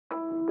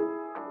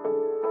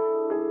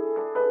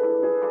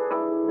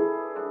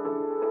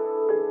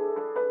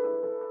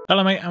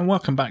Hello mate, and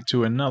welcome back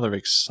to another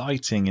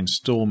exciting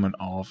installment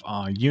of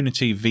our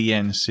Unity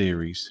VN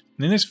series.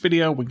 In this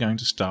video we're going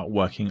to start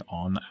working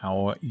on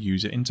our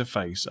user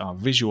interface, our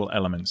visual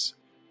elements.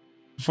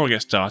 Before I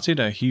get started,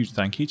 a huge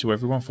thank you to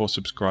everyone for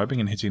subscribing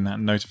and hitting that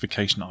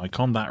notification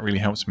icon. That really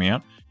helps me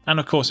out. And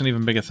of course an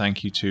even bigger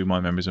thank you to my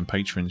members and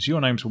patrons.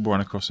 Your names will run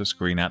across the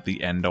screen at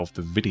the end of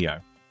the video.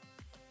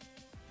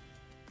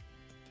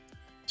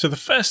 So the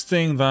first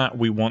thing that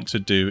we want to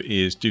do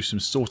is do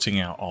some sorting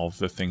out of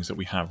the things that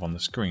we have on the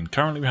screen.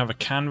 Currently we have a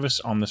canvas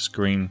on the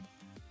screen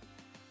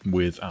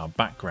with our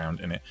background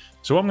in it.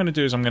 So what I'm going to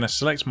do is I'm going to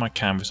select my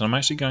canvas and I'm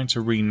actually going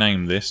to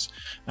rename this,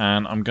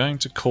 and I'm going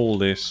to call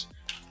this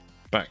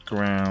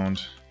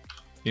background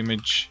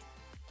image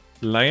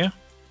layer,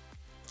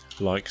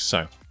 like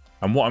so.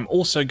 And what I'm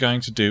also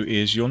going to do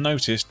is, you'll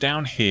notice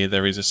down here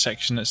there is a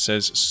section that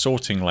says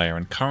sorting layer,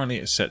 and currently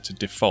it's set to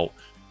default.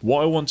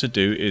 What I want to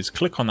do is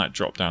click on that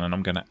drop down and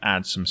I'm going to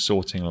add some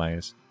sorting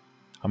layers.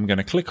 I'm going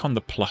to click on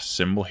the plus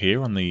symbol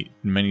here on the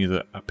menu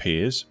that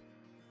appears,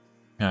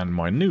 and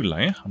my new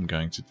layer I'm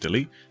going to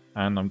delete,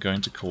 and I'm going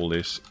to call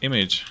this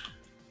image,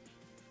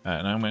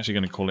 and I'm actually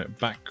going to call it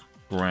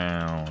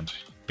background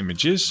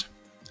images,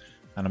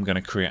 and I'm going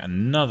to create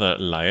another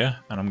layer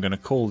and I'm going to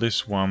call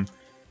this one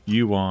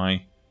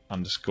UI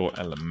underscore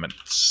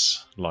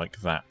elements,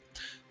 like that.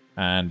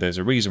 And there's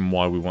a reason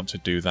why we want to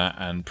do that,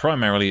 and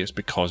primarily it's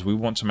because we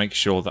want to make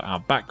sure that our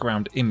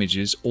background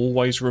images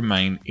always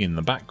remain in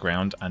the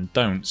background and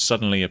don't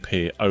suddenly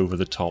appear over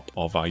the top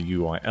of our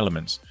UI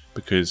elements,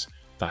 because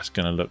that's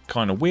going to look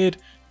kind of weird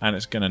and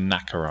it's going to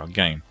knacker our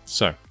game.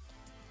 So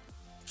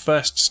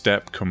first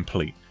step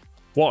complete.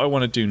 What I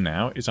want to do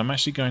now is I'm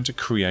actually going to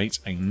create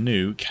a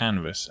new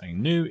canvas, a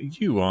new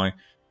UI,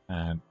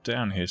 and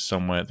down here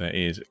somewhere there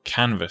is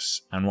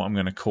canvas, and what I'm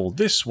going to call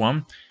this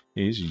one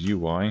is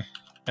UI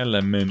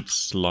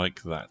elements,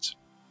 like that.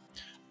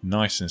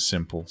 Nice and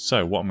simple.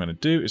 So what I'm going to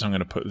do is I'm going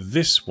to put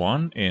this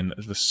one in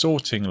the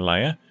sorting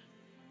layer.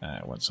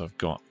 Once I've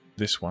got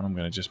this one, I'm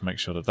going to just make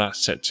sure that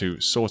that's set to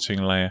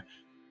sorting layer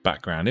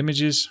background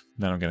images.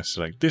 Then I'm going to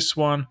select this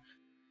one,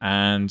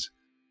 and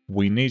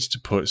we need to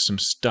put some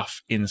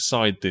stuff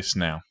inside this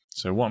now.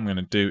 So what I'm going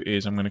to do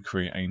is I'm going to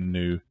create a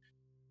new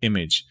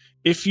image.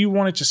 If you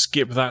wanted to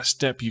skip that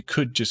step, you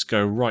could just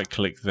go right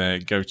click there,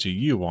 go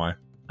to UI,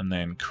 and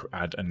then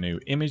add a new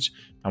image,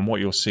 and what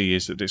you'll see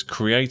is that it's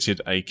created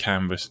a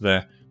canvas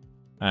there.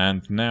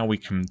 And now we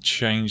can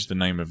change the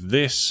name of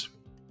this.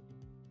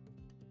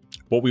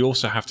 What we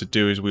also have to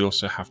do is we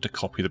also have to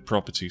copy the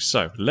properties.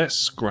 So let's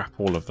scrap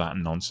all of that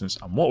nonsense,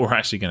 and what we're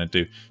actually going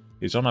to do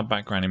is on our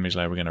background image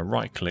layer we're going to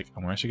right click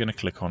and we're actually going to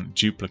click on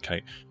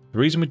duplicate. The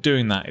reason we're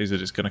doing that is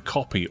that it's going to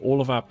copy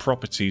all of our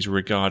properties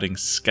regarding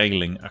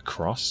scaling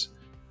across.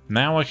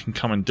 Now I can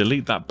come and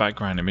delete that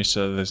background image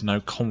so that there's no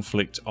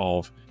conflict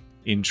of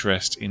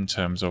interest in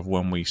terms of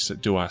when we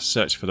do our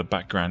search for the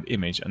background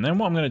image. And then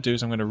what I'm going to do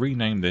is I'm going to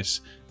rename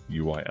this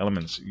UI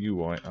elements,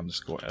 UI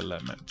underscore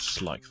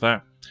elements, like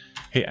that.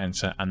 Hit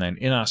enter, and then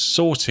in our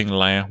sorting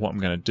layer what I'm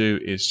going to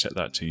do is set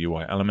that to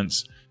UI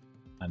elements,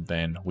 and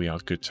then we are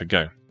good to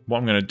go. What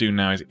I'm going to do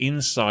now is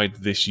inside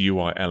this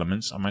UI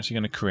elements I'm actually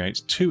going to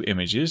create two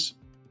images,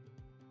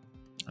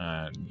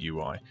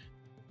 UI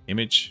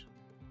image,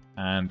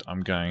 and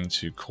I'm going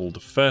to call the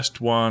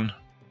first one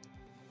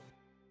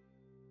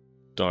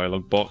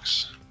dialog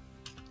box,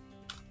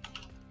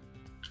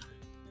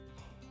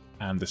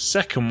 and the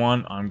second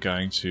one I'm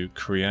going to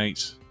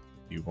create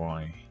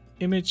UI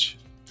image,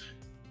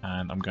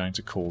 and I'm going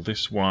to call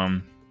this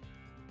one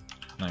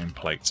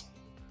nameplate,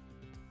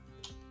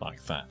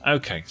 like that.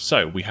 Okay,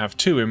 so we have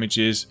two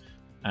images,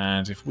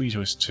 and if we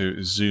was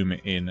to zoom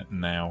in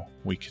now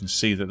we can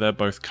see that they're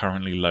both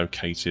currently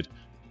located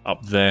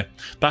up there.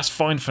 That's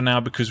fine for now,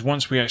 because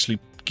once we actually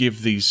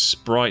give these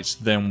sprites,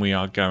 then we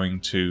are going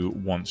to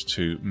want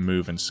to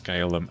move and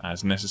scale them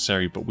as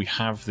necessary, but we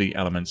have the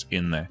elements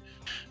in there.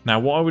 Now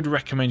what I would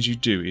recommend you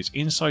do is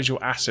inside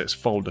your assets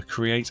folder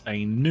create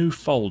a new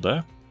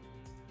folder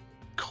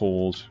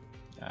called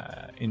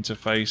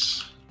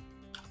interface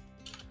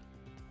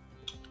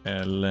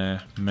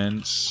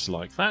elements,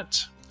 like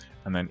that.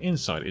 And then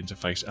inside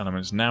interface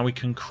elements now we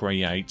can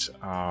create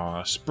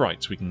our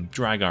sprites. We can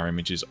drag our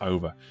images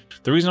over.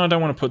 The reason I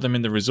don't want to put them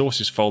in the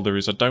resources folder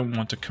is I don't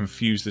want to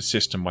confuse the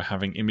system by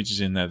having images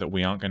in there that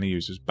we aren't going to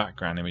use as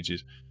background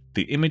images.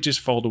 The images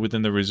folder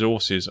within the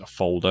resources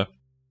folder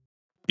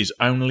is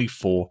only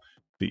for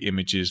the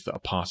images that are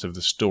part of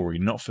the story,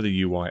 not for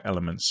the UI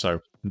elements,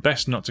 so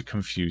best not to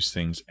confuse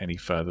things any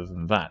further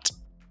than that.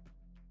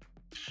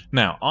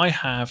 Now I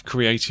have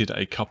created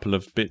a couple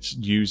of bits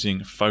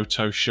using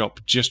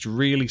Photoshop, just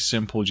really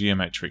simple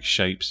geometric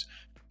shapes,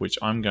 which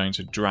I'm going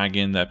to drag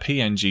in. Their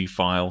PNG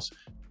files,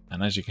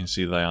 and as you can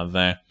see they are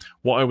there.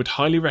 What I would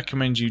highly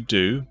recommend you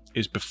do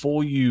is,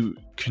 before you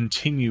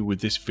continue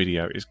with this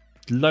video, is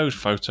load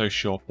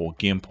Photoshop or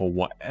GIMP or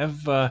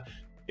whatever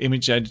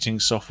image editing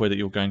software that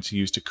you're going to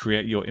use to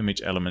create your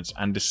image elements,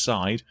 and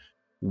decide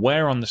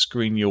where on the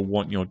screen you'll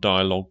want your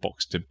dialog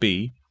box to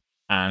be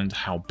and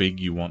how big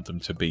you want them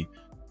to be.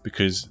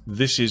 because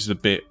this is the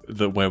bit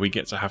where we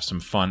get to have some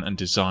fun and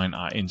design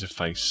our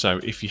interface. So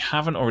if you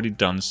haven't already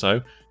done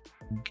so,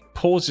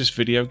 pause this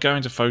video, go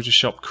into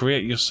Photoshop,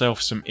 create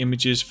yourself some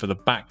images for the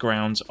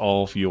backgrounds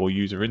of your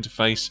user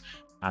interface,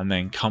 and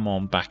then come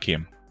on back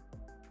in.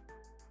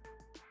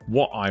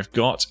 What I've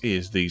got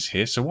is these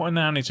here. So what I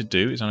now need to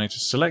do is I need to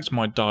select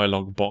my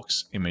dialog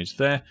box image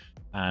there,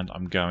 and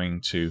I'm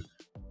going to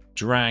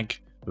drag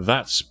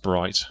that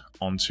sprite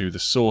onto the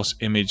source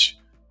image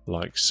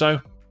like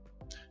so.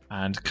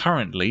 And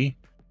currently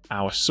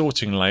our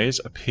sorting layers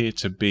appear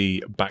to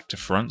be back to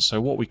front. So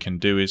what we can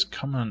do is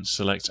come and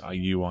select our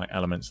UI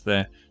elements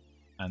there.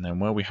 And then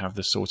where we have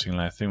the sorting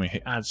layer thing, we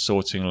hit add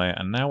sorting layer.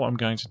 And now what I'm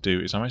going to do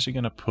is I'm actually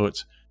going to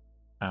put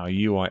our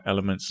UI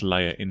elements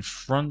layer in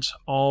front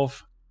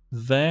of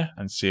there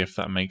and see if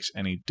that makes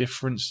any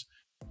difference.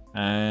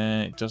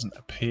 It doesn't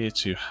appear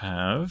to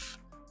have.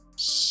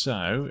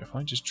 So if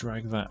I just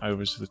drag that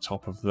over to the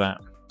top of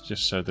that,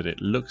 just so that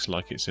it looks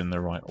like it's in the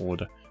right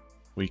order,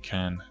 we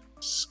can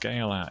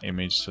scale our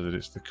image so that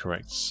it's the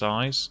correct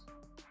size.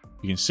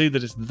 You can see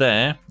that it's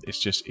there, it's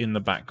just in the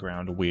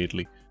background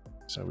weirdly.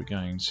 So we're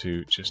going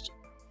to just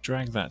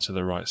drag that to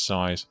the right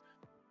size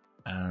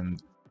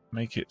and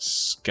make it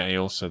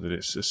scale so that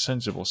it's a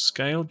sensible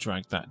scale.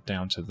 Drag that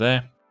down to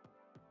there.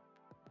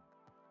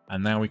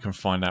 And now we can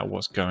find out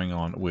what's going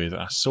on with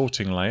our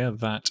sorting layer.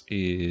 That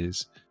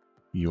is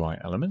UI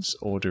elements.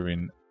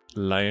 Ordering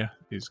layer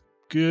is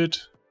good.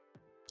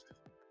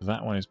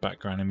 That one is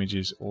background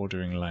images.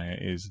 Ordering layer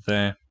is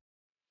there.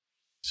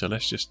 So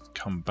let's just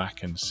come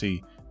back and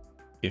see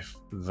if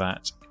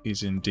that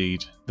is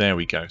indeed... There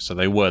we go. So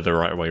they were the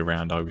right way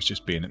around. I was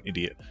just being an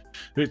idiot,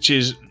 which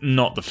is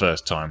not the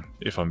first time,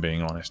 if I'm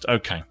being honest.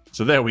 Okay,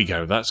 so there we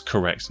go. That's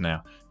correct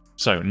now.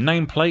 So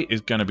nameplate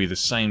is going to be the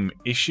same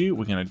issue.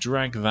 We're going to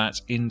drag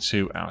that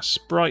into our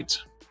sprite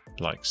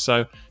like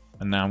so.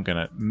 And now I'm going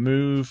to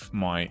move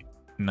my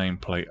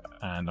nameplate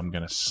and I'm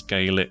going to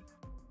scale it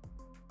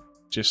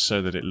just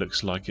so that it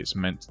looks like it's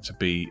meant to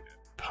be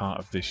part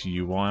of this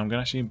UI. I'm going to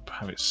actually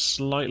have it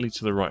slightly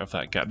to the right of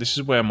that gap. This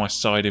is where my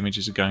side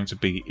images are going to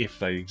be if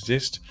they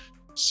exist.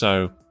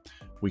 So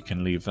we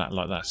can leave that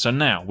like that. So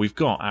now we've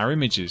got our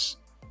images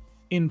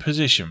in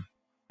position.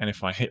 And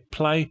if I hit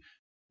play,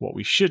 what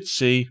we should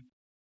see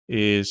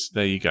is,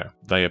 there you go.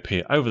 They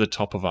appear over the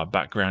top of our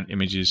background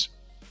images.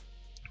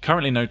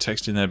 Currently no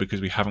text in there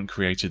because we haven't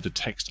created the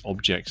text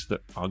objects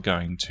that are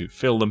going to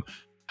fill them.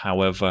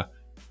 However,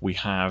 we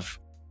have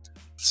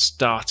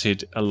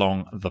started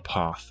along the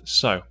path.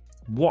 So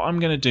what I'm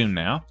going to do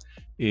now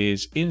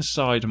is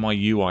inside my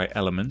UI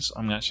elements,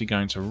 I'm actually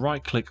going to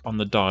right click on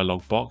the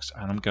dialog box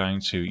and I'm going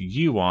to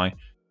UI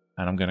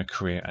and I'm going to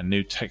create a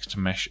new text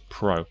mesh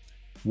pro.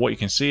 What you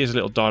can see is a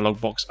little dialog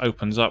box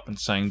opens up and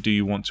saying, do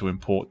you want to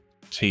import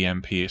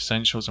TMP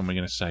essentials? And we're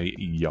going to say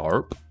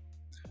yarp.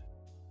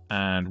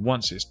 And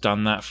once it's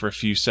done that for a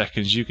few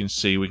seconds, you can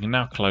see we can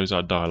now close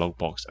our dialog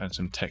box and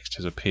some text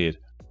has appeared.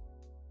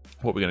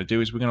 What we're going to do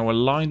is we're going to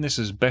align this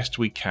as best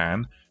we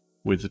can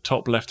with the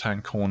top left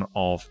hand corner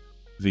of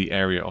the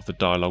area of the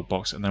dialog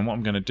box. And then what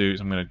I'm going to do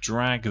is I'm going to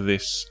drag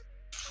this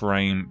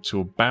frame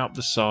to about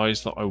the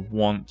size that I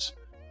want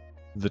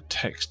the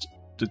text,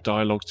 the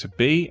dialog to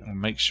be, and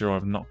make sure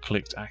I've not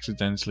clicked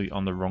accidentally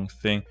on the wrong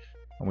thing.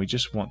 And we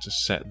just want to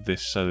set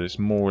this so that it's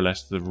more or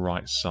less the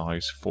right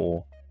size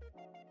for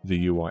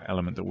the UI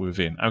element that we're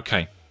within.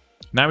 Okay,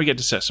 now we get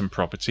to set some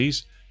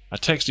properties. Our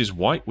text is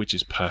white, which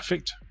is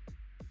perfect.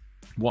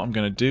 What I'm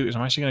going to do is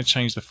I'm actually going to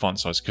change the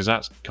font size because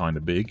that's kind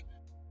of big.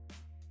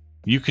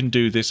 You can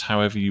do this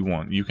however you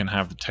want. You can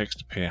have the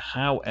text appear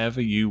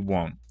however you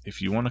want.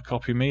 If you want to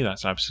copy me,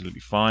 that's absolutely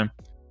fine.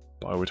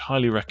 But I would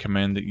highly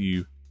recommend that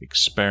you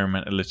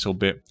experiment a little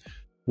bit.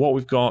 What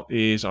we've got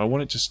is I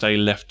want it to stay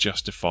left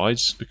justified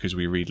because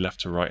we read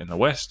left to right in the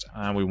West,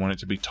 and we want it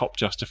to be top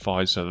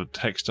justified so the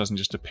text doesn't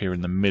just appear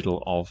in the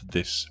middle of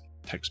this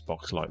text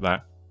box like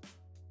that.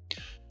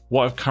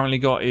 What I've currently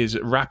got is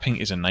wrapping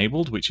is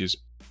enabled, which is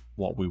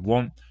what we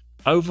want.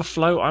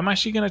 Overflow, I'm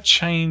actually going to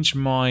change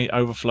my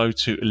overflow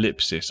to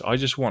ellipsis. I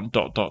just want ...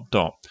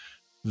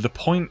 The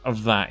point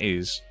of that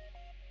is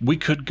we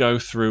could go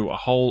through a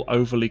whole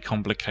overly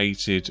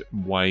complicated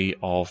way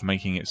of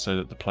making it so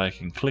that the player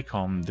can click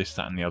on this,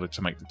 that, and the other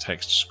to make the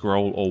text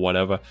scroll or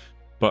whatever.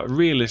 But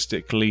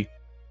realistically,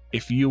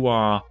 if you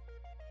are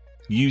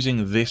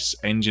using this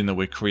engine that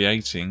we're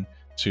creating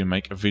to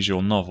make a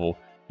visual novel,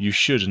 you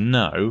should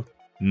know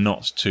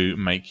not to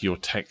make your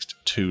text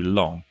too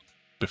long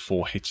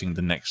before hitting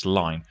the next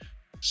line.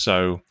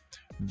 So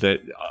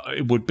that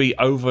it would be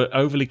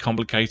overly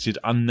complicated,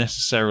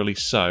 unnecessarily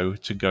so,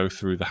 to go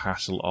through the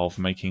hassle of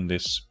making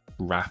this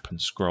wrap and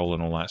scroll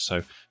and all that.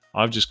 So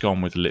I've just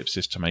gone with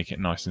ellipsis to make it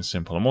nice and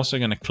simple. I'm also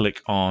going to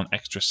click on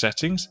extra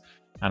settings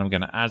and I'm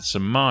going to add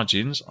some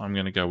margins. I'm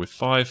going to go with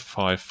 5,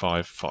 5,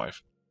 5,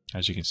 5.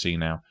 As you can see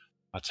now,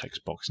 our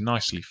text box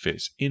nicely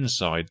fits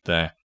inside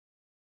there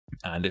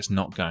and it's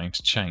not going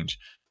to change.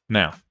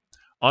 Now,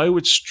 I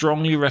would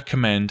strongly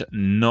recommend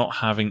not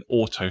having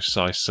auto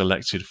size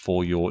selected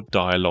for your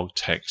dialogue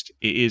text.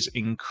 It is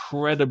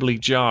incredibly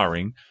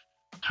jarring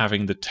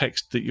having the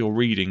text that you're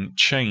reading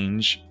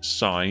change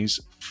size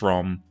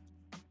from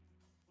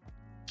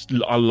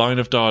a line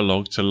of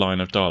dialogue to line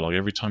of dialogue.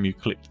 Every time you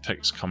click the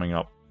text coming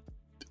up,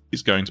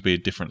 it's going to be a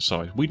different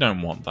size. We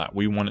don't want that.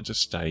 We want it to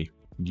stay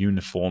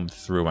uniform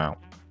throughout.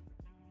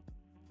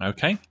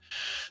 Okay,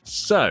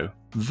 so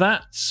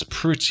that's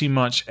pretty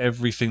much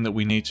everything that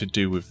we need to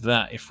do with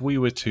that. If we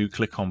were to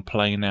click on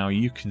play now,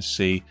 you can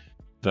see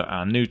that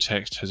our new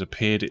text has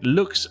appeared. It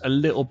looks a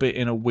little bit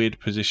in a weird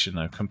position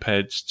though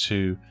compared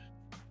to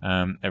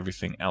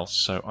everything else.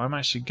 So I'm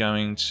actually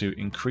going to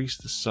increase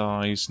the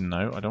size.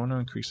 No, I don't want to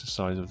increase the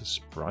size of the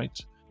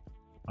sprite.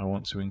 I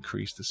want to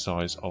increase the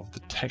size of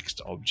the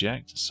text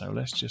object. So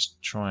let's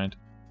just try and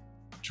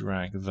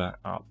drag that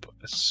up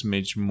a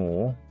smidge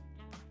more.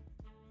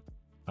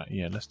 But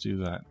yeah, let's do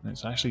that.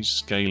 It's actually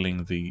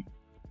scaling the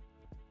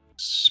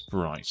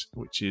sprite,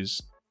 which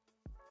is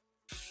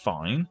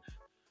fine.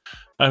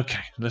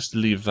 Okay, let's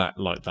leave that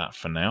like that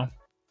for now.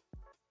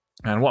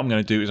 And what I'm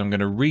going to do is I'm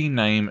going to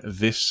rename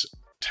this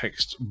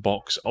text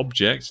box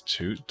object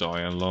to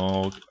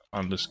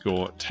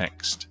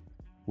dialogue_text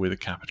with a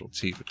capital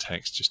T for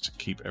text, just to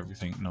keep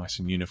everything nice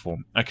and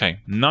uniform. Okay,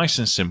 nice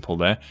and simple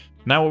there.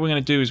 Now what we're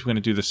going to do is we're going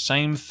to do the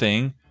same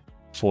thing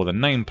for the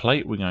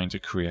nameplate. We're going to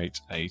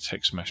create a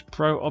Text Mesh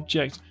Pro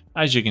object.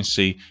 As you can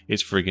see,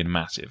 it's friggin'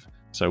 massive.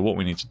 So what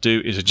we need to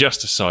do is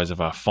adjust the size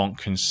of our font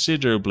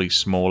considerably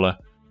smaller,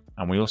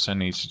 and we also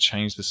need to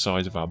change the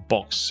size of our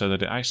box so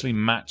that it actually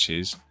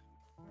matches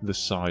the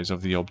size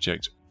of the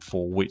object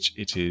for which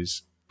it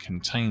is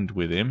contained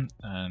within.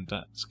 And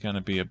that's going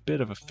to be a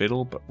bit of a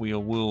fiddle, but we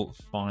will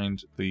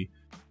find the...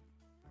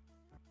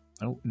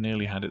 Oh,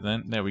 nearly had it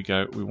then. There we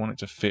go. We want it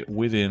to fit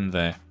within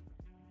there.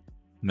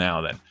 Now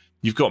then,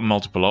 you've got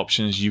multiple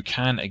options. You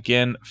can,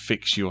 again,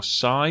 fix your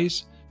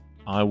size.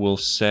 I will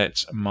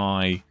set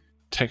my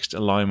text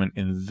alignment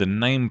in the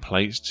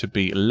nameplate to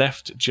be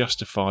left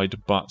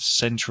justified but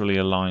centrally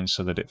aligned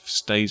so that it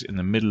stays in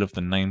the middle of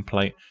the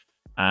nameplate.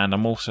 And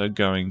I'm also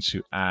going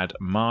to add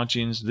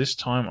margins. This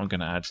time I'm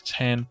going to add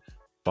 10,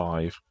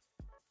 5,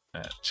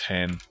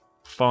 10,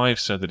 5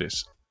 so that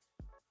it's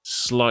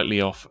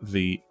slightly off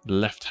the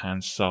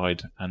left-hand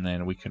side. And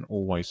then we can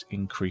always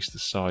increase the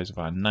size of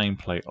our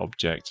nameplate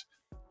object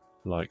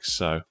like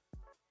so.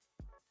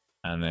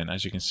 And then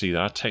as you can see,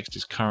 our text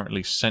is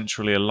currently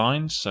centrally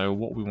aligned. So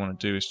what we want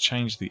to do is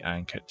change the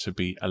anchor to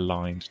be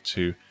aligned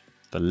to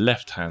the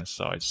left-hand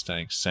side,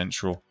 staying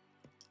central.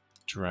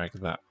 Drag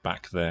that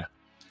back there.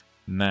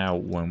 Now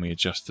when we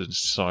adjust the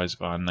size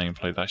of our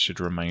nameplate, that should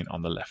remain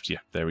on the left. Yeah,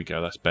 there we go.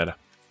 That's better.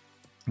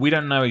 We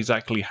don't know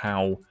exactly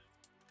how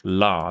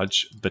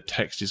large the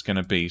text is going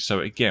to be. So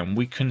again,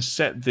 we can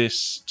set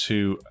this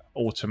to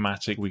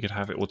automatic. We could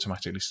have it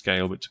automatically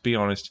scale. But to be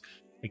honest,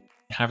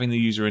 having the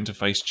user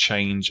interface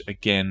change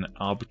again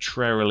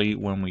arbitrarily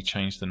when we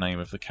change the name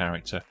of the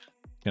character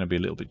is going to be a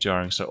little bit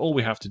jarring. So all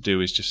we have to do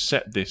is just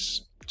set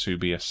this to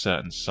be a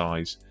certain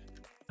size,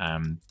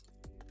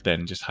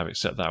 then just have it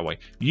set that way.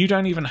 You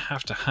don't even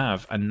have to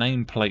have a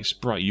nameplate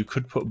sprite. You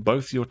could put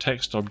both your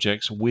text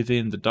objects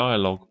within the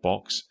dialog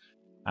box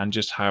and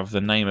just have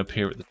the name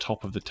appear at the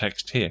top of the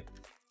text here.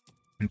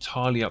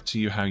 Entirely up to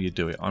you how you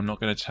do it. I'm not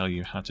going to tell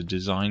you how to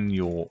design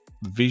your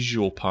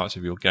visual parts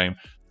of your game.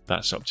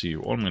 That's up to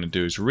you. All I'm going to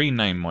do is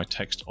rename my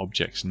text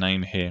object's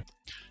name here,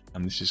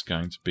 and this is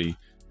going to be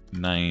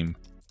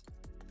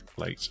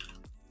nameplate_text,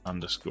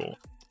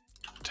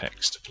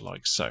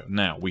 like so.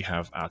 Now we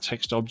have our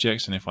text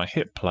objects, and if I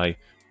hit play,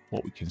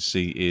 what we can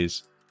see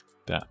is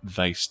that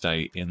they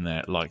stay in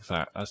there like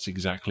that. That's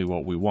exactly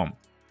what we want.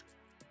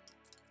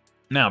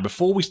 Now,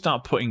 before we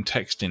start putting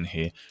text in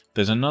here,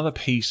 there's another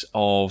piece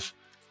of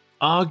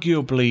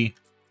arguably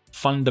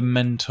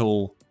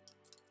fundamental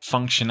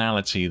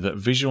functionality that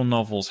visual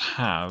novels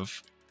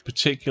have,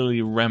 particularly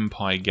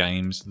ren'py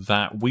games,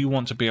 that we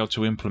want to be able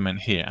to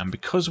implement here. And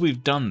because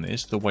we've done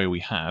this the way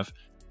we have,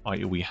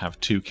 i.e. we have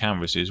two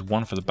canvases,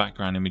 one for the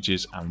background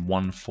images and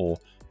one for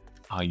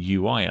our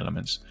UI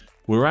elements,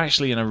 we're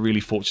actually in a really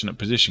fortunate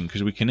position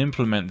because we can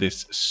implement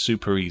this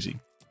super easy.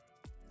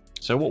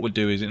 So what we'll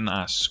do is in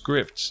our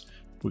scripts,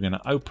 we're going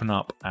to open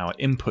up our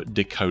input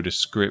decoder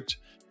script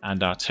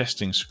and our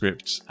testing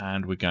scripts,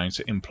 and we're going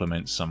to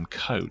implement some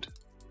code.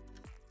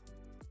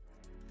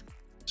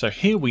 So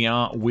here we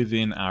are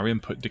within our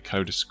input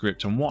decoder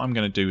script, and what I'm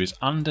going to do is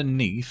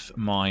underneath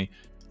my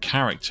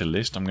character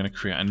list, I'm going to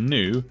create a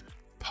new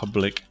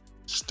public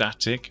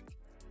static,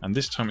 and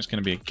this time it's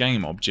going to be a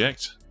game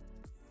object,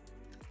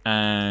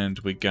 and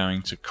we're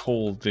going to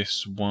call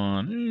this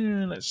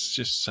one, let's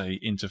just say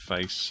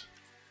interface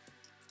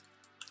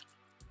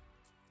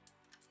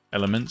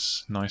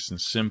elements, nice and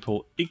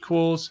simple,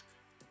 equals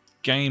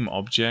game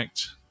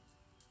object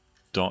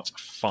dot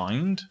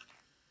find,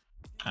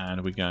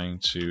 and we're going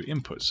to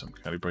input some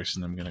curly braces,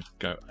 and then we're going to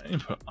go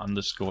input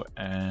underscore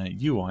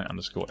UI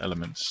underscore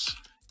elements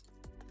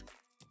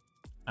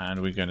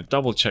And we're going to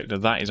double check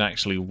that that is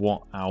actually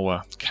what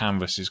our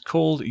canvas is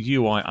called,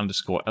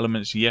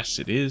 UI_elements. Yes,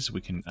 it is.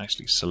 We can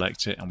actually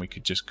select it, and we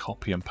could just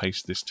copy and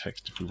paste this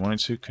text if we wanted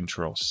to.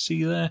 Control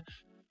C there,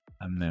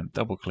 and then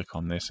double click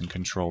on this and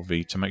Control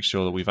V to make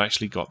sure that we've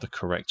actually got the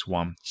correct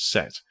one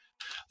set.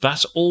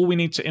 That's all we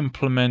need to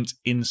implement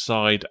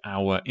inside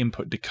our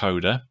input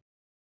decoder,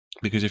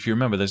 because if you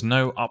remember, there's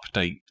no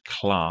update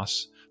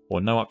class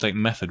or no update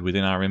method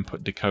within our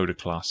input decoder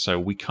class, so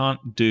we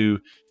can't do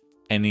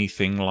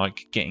anything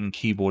like getting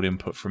keyboard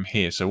input from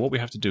here. So what we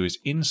have to do is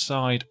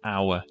inside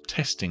our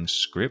testing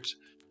script,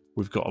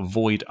 we've got a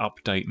void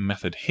update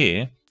method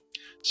here.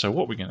 So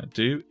what we're going to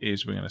do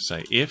is we're going to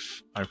say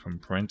if, open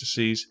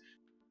parentheses,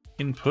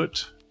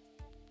 input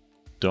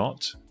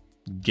dot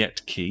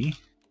get key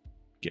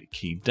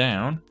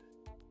down,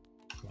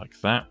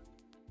 like that.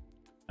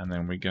 And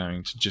then we're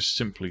going to just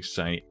simply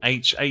say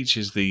H. H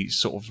is the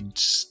sort of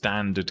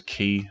standard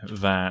key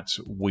that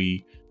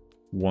we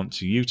want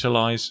to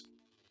utilize.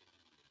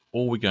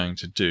 All we're going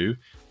to do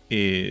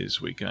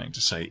is we're going to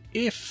say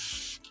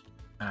if,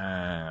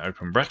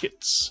 open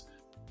brackets.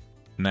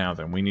 Now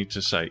then, we need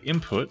to say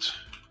input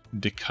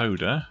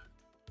decoder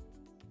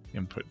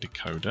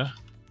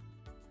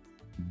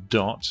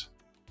dot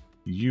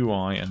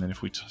UI, and then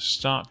if we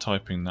start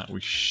typing that,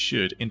 we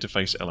should,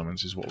 interface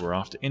elements is what we're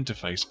after.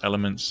 Interface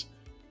elements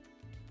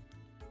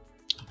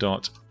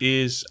dot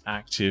is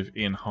active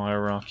in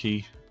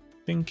hierarchy.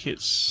 I think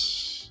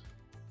it's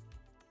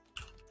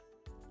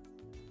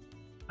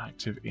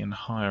active in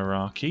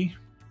hierarchy.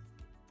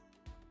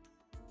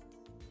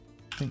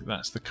 I think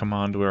that's the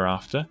command we're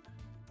after.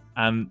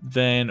 And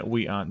then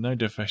we are no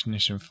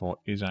definition for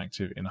is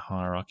active in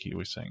hierarchy.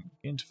 We're saying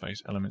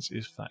interface elements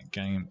if that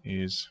game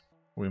is,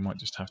 we might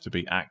just have to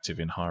be active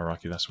in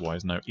hierarchy. That's why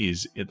there's no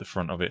is at the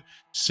front of it.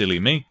 Silly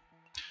me.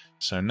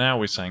 So now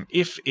we're saying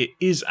if it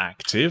is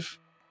active,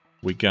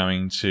 we're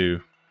going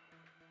to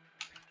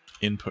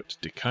input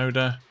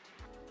decoder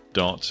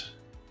dot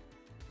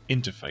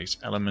interface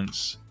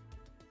elements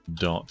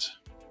dot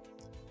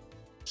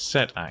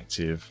set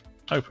active,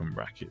 open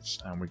brackets,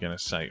 and we're going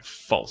to say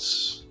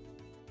false.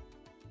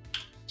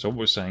 So what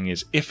we're saying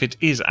is if it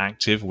is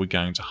active, we're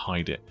going to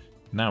hide it.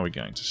 Now we're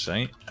going to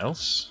say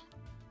else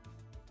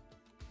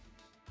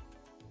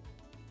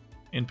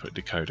input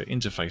decoder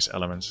interface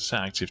elements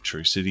set active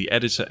true. So the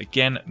editor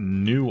again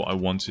knew what I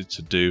wanted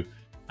to do,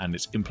 and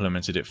it's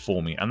implemented it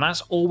for me. And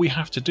that's all we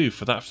have to do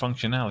for that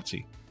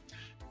functionality.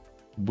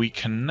 We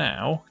can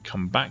now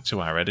come back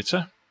to our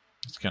editor.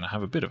 It's going to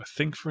have a bit of a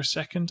think for a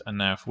second, and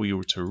now if we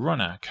were to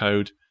run our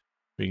code,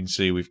 we can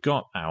see we've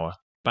got our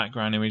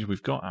background image,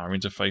 we've got our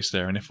interface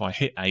there, and if I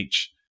hit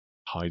H,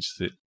 hides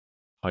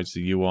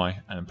the UI,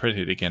 and press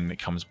it again and it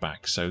comes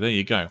back. So there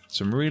you go.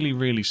 Some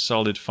really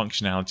solid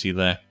functionality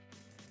there.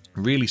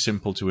 Really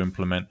simple to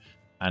implement,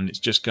 and it's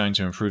just going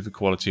to improve the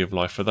quality of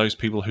life for those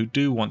people who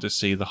do want to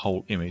see the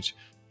whole image.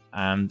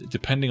 And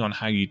depending on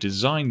how you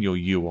design your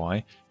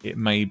UI, it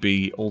may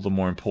be all the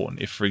more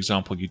important. If, for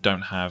example, you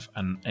don't have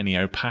any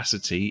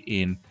opacity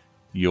in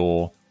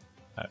your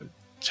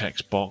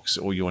text box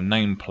or your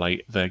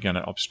nameplate, they're going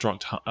to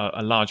obstruct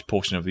a large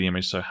portion of the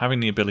image. So having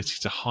the ability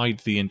to hide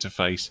the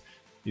interface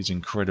is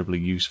incredibly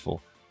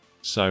useful.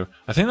 So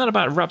I think that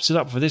about wraps it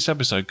up for this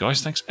episode,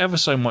 guys. Thanks ever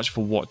so much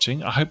for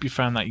watching. I hope you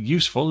found that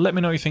useful. Let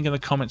me know what you think in the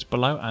comments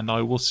below, and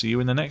I will see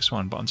you in the next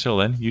one. But until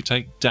then, you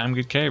take damn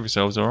good care of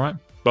yourselves, alright?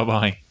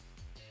 Bye-bye.